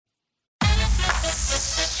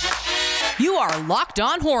You are Locked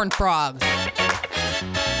On Horned Frogs,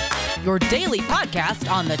 your daily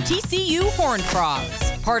podcast on the TCU Horned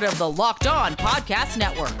Frogs, part of the Locked On Podcast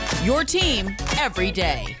Network, your team every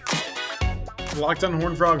day. Locked On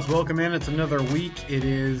Horned Frogs, welcome in. It's another week. It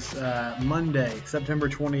is Monday, September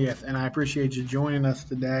 20th, and I appreciate you joining us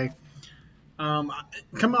today. Coming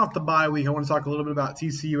off the bye week, I want to talk a little bit about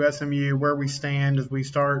TCU SMU, where we stand as we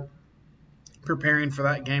start preparing for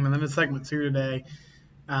that game. And then in segment 2 today,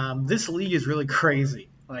 this league is really crazy.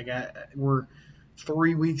 We're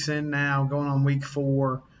 3 weeks in now, going on week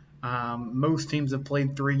 4. Most teams have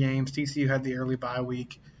played 3 games. TCU had the early bye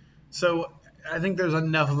week. So I think there's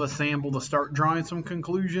enough of a sample to start drawing some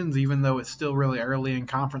conclusions, even though it's still really early in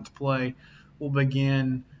conference play. We'll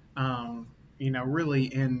begin, really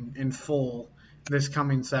in full this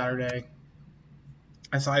coming Saturday,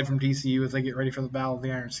 aside from TCU as they get ready for the Battle of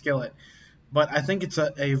the Iron Skillet. But I think it's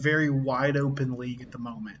a very wide open league at the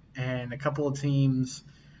moment, and a couple of teams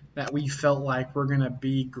that we felt like were going to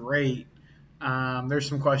be great, there's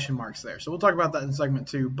some question marks there. So we'll talk about that in segment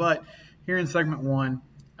 2. But here in segment 1,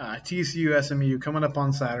 TCU SMU coming up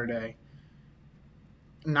on Saturday.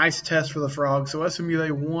 Nice test for the Frogs. So SMU,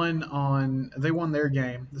 they won their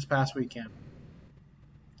game this past weekend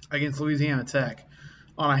against Louisiana Tech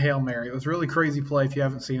on a Hail Mary. It was a really crazy play if you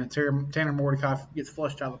haven't seen it. Tanner Mordecai gets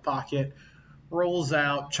flushed out of the pocket, rolls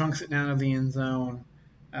out, chunks it down to the end zone.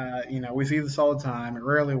 We see this all the time. It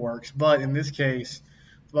rarely works. But in this case,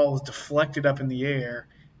 the ball was deflected up in the air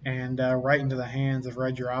and right into the hands of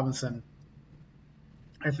Reggie Robinson,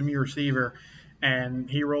 SMU receiver, and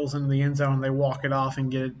he rolls into the end zone, and they walk it off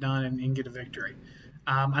and get it done and get a victory.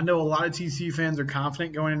 I know a lot of TCU fans are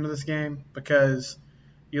confident going into this game because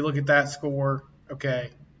you look at that score,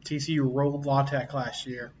 okay, TCU rolled La Tech last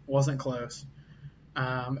year, wasn't close.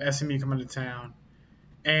 SMU coming to town.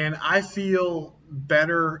 And I feel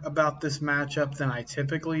better about this matchup than I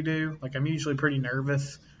typically do. I'm usually pretty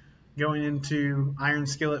nervous going into Iron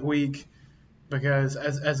Skillet week because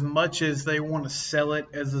as much as they want to sell it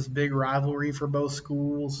as this big rivalry for both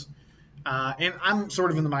schools, and I'm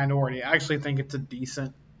sort of in the minority. I actually think it's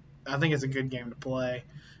I think it's a good game to play.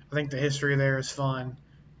 I think the history there is fun.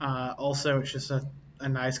 Also, it's just a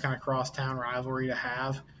nice kind of crosstown rivalry to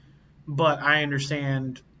have. But I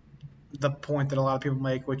understand the point that a lot of people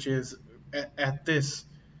make, which is at this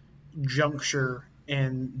juncture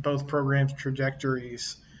in both programs'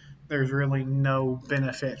 trajectories, there's really no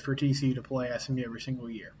benefit for TCU to play SMU every single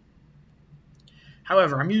year.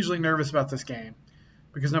 However, I'm usually nervous about this game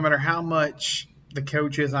because no matter how much the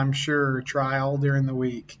coaches, I'm sure, try all during the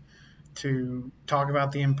week to talk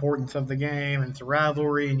about the importance of the game and it's a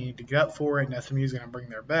rivalry and you need to gut for it and SMU is going to bring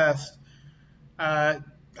their best,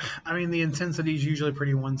 the intensity is usually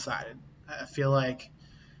pretty one-sided. I feel like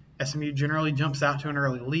SMU generally jumps out to an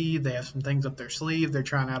early lead. They have some things up their sleeve. They're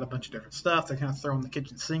trying out a bunch of different stuff. They're kind of throwing the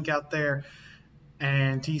kitchen sink out there.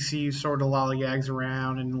 And TCU sort of lollygags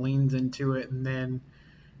around and leans into it. And then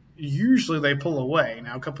usually they pull away.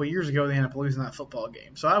 Now, a couple of years ago, they ended up losing that football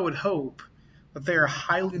game. So I would hope that they are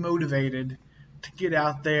highly motivated to get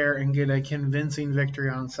out there and get a convincing victory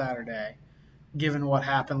on Saturday, given what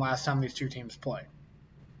happened last time these two teams played.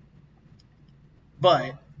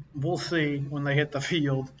 But we'll see when they hit the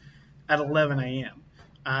field at 11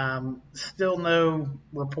 a.m. Still no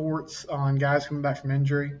reports on guys coming back from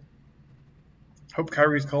injury. Hope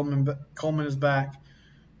Kyrie's Coleman is back.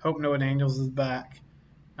 Hope Noah Daniels is back.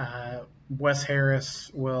 Wes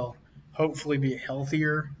Harris will hopefully be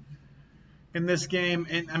healthier in this game.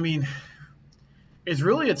 And, it's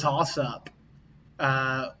really a toss-up.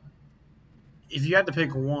 If you had to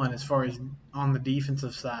pick one as far as on the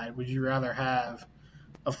defensive side, would you rather have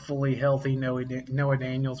a fully healthy Noah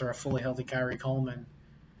Daniels or a fully healthy Kyrie Coleman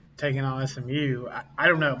taking on SMU? I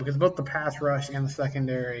don't know, because both the pass rush and the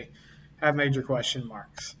secondary have major question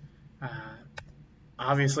marks.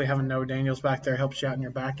 Obviously, having Noah Daniels back there helps you out in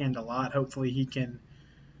your back end a lot. Hopefully he can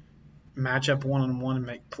match up one-on-one and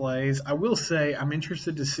make plays. I will say I'm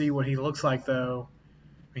interested to see what he looks like, though.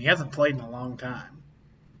 He hasn't played in a long time.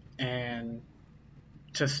 And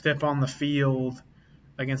to step on the field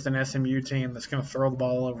against an SMU team that's going to throw the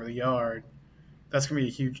ball over the yard, that's going to be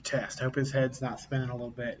a huge test. I hope his head's not spinning a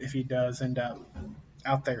little bit if he does end up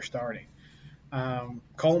out there starting.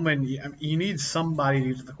 Coleman, you need somebody to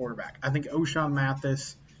use the quarterback. I think O'Shawn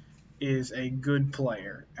Mathis is a good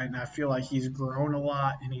player, and I feel like he's grown a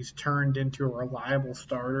lot and he's turned into a reliable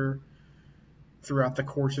starter throughout the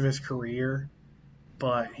course of his career,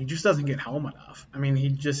 but he just doesn't get home enough. He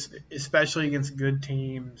just, especially against good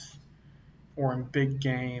teams or in big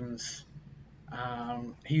games,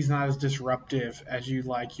 He's not as disruptive as you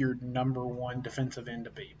like your number one defensive end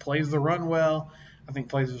to be. Plays the run well. I think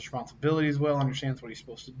plays his responsibilities well, understands what he's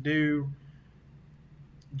supposed to do.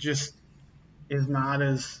 Just is not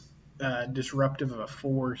as disruptive of a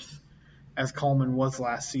force as Coleman was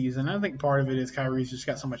last season. I think part of it is Kyrie's just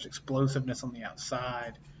got so much explosiveness on the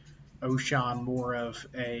outside. O'Shawn more of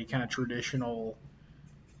a kind of traditional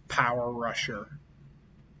power rusher.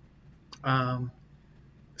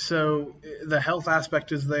 So the health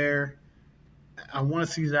aspect is there. I want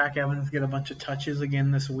to see Zach Evans get a bunch of touches again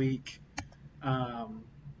this week, because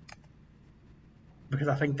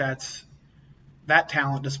I think that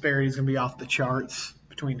talent disparity is going to be off the charts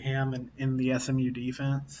between him and the SMU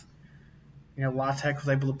defense. La Tech was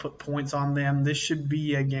able to put points on them. This should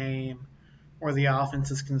be a game where the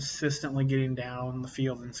offense is consistently getting down the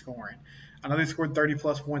field and scoring. I know they scored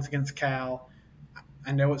 30-plus points against Cal.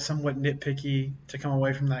 I know it's somewhat nitpicky to come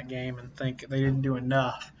away from that game and think they didn't do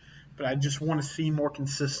enough, but I just want to see more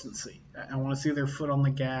consistency. I want to see their foot on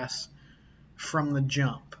the gas from the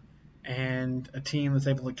jump, and a team that's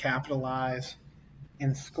able to capitalize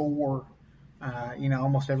and score,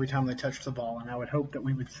 almost every time they touch the ball. And I would hope that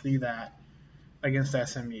we would see that against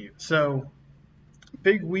SMU. So,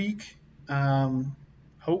 big week.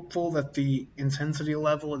 Hopeful that the intensity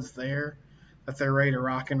level is there, that they're ready to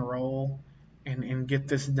rock and roll and get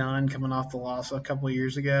this done coming off the loss a couple of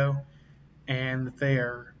years ago, and that they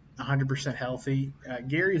are 100% healthy.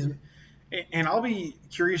 Gary's – and I'll be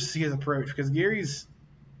curious to see his approach, because Gary's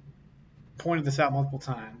pointed this out multiple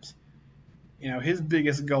times. His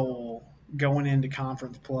biggest goal going into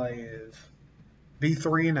conference play is be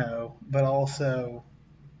 3-0, but also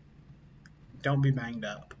don't be banged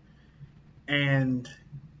up. And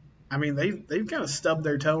I mean, they've kind of stubbed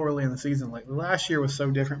their toe early in the season. Like last year was so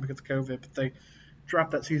different because of COVID, but they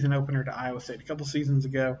dropped that season opener to Iowa State a couple seasons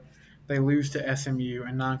ago. They lose to SMU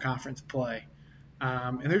in non-conference play,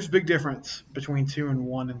 and there's a big difference between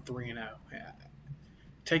 2-1 and 3-0. Yeah.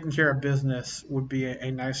 Taking care of business would be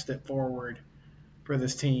a nice step forward for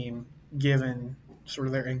this team, given sort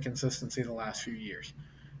of their inconsistency the last few years.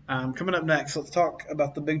 Coming up next, let's talk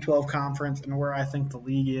about the Big 12 Conference and where I think the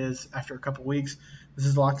league is after a couple weeks. This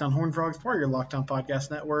is Locked On Horned Frogs, part of your Locked On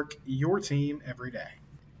Podcast Network, your team every day.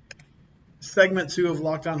 Segment 2 of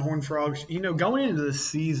Locked On Horned Frogs. Going into this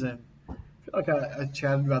season, I feel like I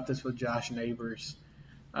chatted about this with Josh Neighbors.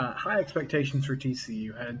 High expectations for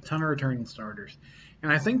TCU, had a ton of returning starters.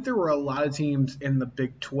 And I think there were a lot of teams in the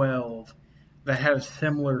Big 12 that had a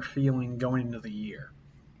similar feeling going into the year,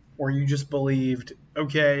 where you just believed,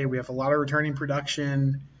 okay, we have a lot of returning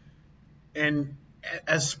production. And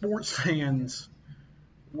as sports fans,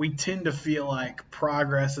 we tend to feel like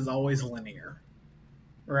progress is always linear,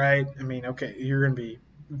 right? I mean, okay, you're going to be,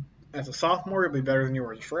 as a sophomore, you'll be better than you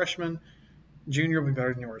were as a freshman. Junior will be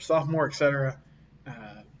better than you were as a sophomore, etc.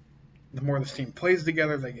 The more this team plays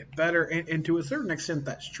together, they get better. And to a certain extent,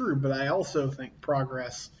 that's true. But I also think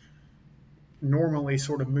progress normally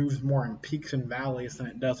sort of moves more in peaks and valleys than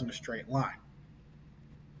it does in a straight line.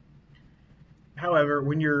 However,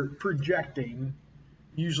 when you're projecting,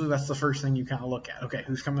 usually that's the first thing you kind of look at. Okay,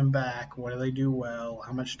 who's coming back? What do they do well?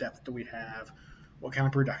 How much depth do we have? What kind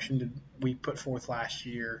of production did we put forth last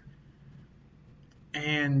year?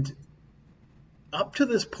 And up to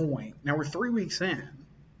this point, now we're 3 weeks in,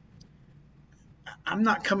 I'm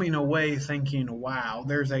not coming away thinking, wow,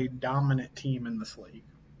 there's a dominant team in this league.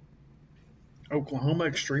 Oklahoma,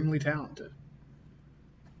 extremely talented.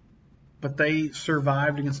 But they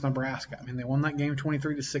survived against Nebraska. I mean, they won that game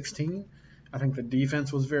 23-16. I think the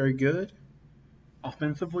defense was very good.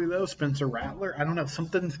 Offensively, though, Spencer Rattler, I don't know,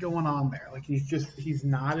 something's going on there. Like, he's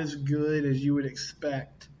not as good as you would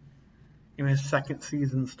expect in his second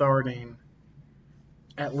season starting,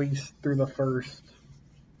 at least through the first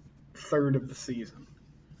third of the season.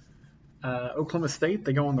 Oklahoma State,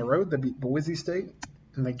 they go on the road. They beat Boise State,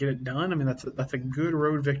 and they get it done. I mean, that's a good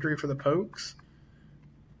road victory for the Pokes.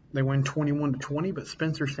 They win 21-20, but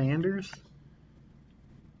Spencer Sanders,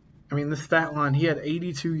 I mean, the stat line, he had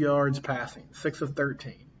 82 yards passing, 6 of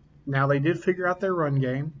 13. Now, they did figure out their run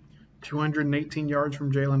game, 218 yards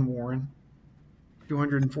from Jaylen Warren,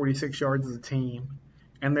 246 yards as a team,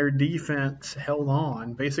 and their defense held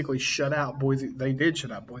on, basically shut out Boise. They did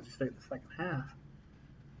shut out Boise State in the second half.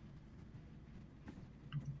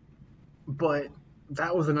 But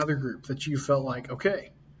that was another group that you felt like,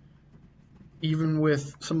 okay, even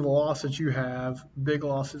with some of the losses you have, big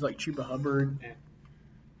losses like Chuba Hubbard and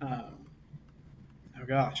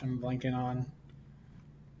I'm blanking on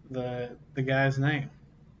the guy's name.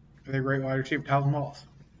 They're great wide receiver, Tylan Wallace.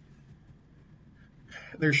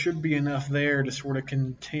 there should be enough there to sort of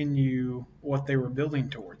continue what they were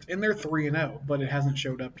building towards. And they're 3-0, but it hasn't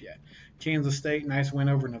showed up yet. Kansas State, nice win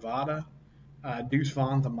over Nevada. Deuce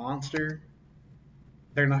Vaughn's a monster.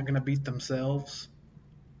 They're not going to beat themselves.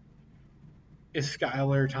 If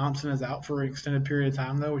Skylar Thompson is out for an extended period of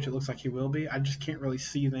time, though, which it looks like he will be, I just can't really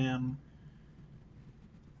see them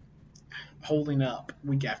holding up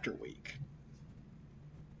week after week.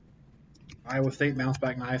 Iowa State bounced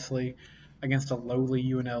back nicely against a lowly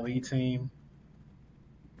UNLV team.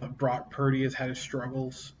 But Brock Purdy has had his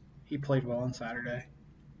struggles. He played well on Saturday.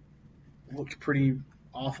 Looked pretty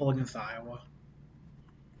awful against Iowa.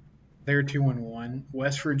 They're 2-1.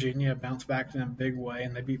 West Virginia bounced back in a big way,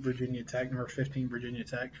 and they beat Virginia Tech, number 15 Virginia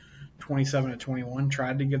Tech, 27-21.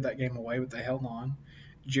 Tried to give that game away, but they held on.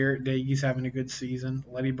 Jarrett Daigie's having a good season.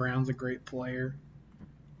 Letty Brown's a great player.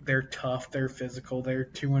 They're tough. They're physical. They're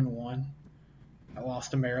 2-1. I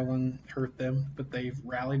lost to Maryland, hurt them, but they've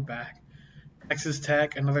rallied back. Texas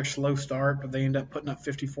Tech, another slow start, but they end up putting up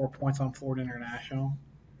 54 points on Florida International.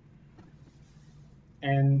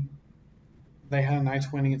 And they had a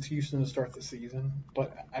nice win against Houston to start the season,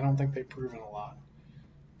 but I don't think they've proven a lot.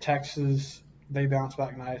 Texas, they bounce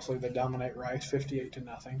back nicely. They dominate Rice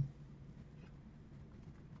 58-0.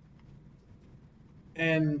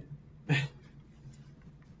 And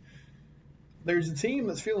there's a team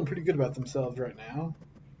that's feeling pretty good about themselves right now.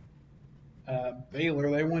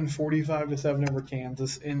 Baylor, they won 45-7 over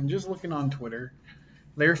Kansas. And just looking on Twitter,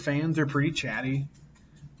 their fans are pretty chatty.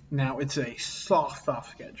 Now, it's a soft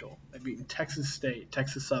schedule. They've beaten Texas State,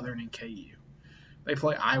 Texas Southern, and KU. They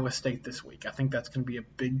play Iowa State this week. I think that's going to be a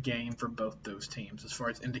big game for both those teams as far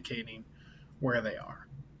as indicating where they are.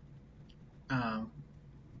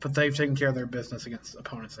 But they've taken care of their business against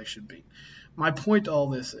opponents they should beat. My point to all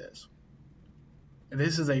this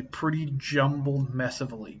is a pretty jumbled mess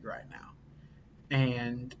of a league right now.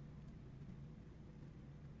 And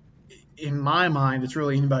in my mind, it's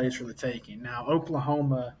really anybody's for the taking. Now,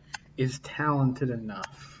 Oklahoma is talented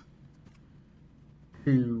enough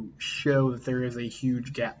to show that there is a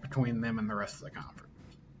huge gap between them and the rest of the conference.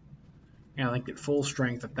 And I think at full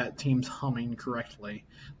strength, if that team's humming correctly,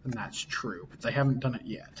 then that's true. But they haven't done it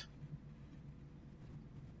yet.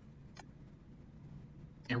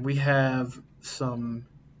 And we have some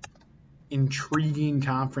intriguing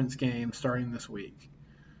conference games starting this week.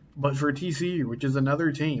 But for TCU, which is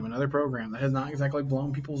another team, another program that has not exactly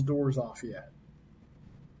blown people's doors off yet,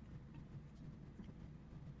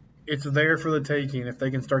 it's there for the taking if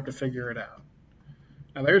they can start to figure it out.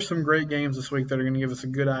 Now, there's some great games this week that are going to give us a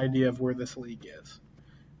good idea of where this league is.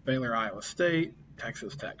 Baylor, Iowa State,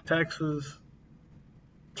 Texas Tech, Texas,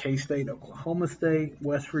 K-State, Oklahoma State,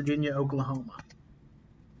 West Virginia, Oklahoma.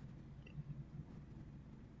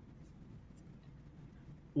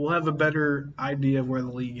 We'll have a better idea of where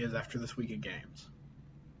the league is after this week of games.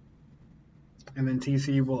 And then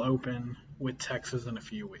TCU will open with Texas in a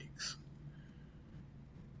few weeks.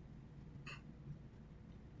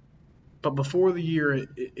 But before the year,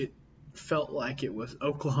 it felt like it was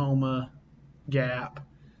Oklahoma, Gap,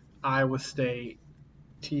 Iowa State,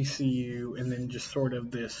 TCU, and then just sort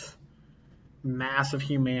of this mass of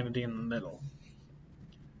humanity in the middle.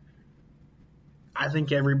 I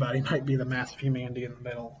think everybody might be the mass of humanity in the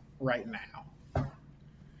middle right now.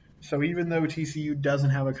 So even though TCU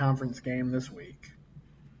doesn't have a conference game this week,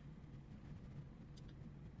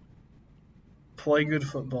 play good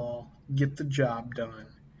football, get the job done,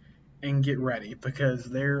 and get ready, because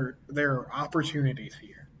there are opportunities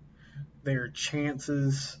here. There are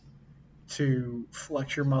chances to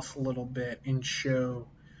flex your muscle a little bit and show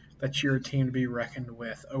that you're a team to be reckoned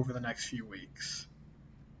with over the next few weeks.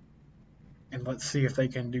 And let's see if they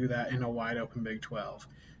can do that in a wide-open Big 12.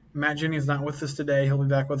 Matt Jennings not with us today. He'll be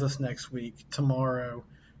back with us next week. Tomorrow,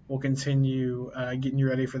 we'll continue getting you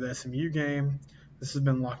ready for the SMU game. This has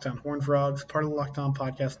been Locked On Horned Frogs, part of the Locked On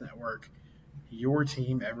Podcast Network. Your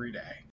team every day.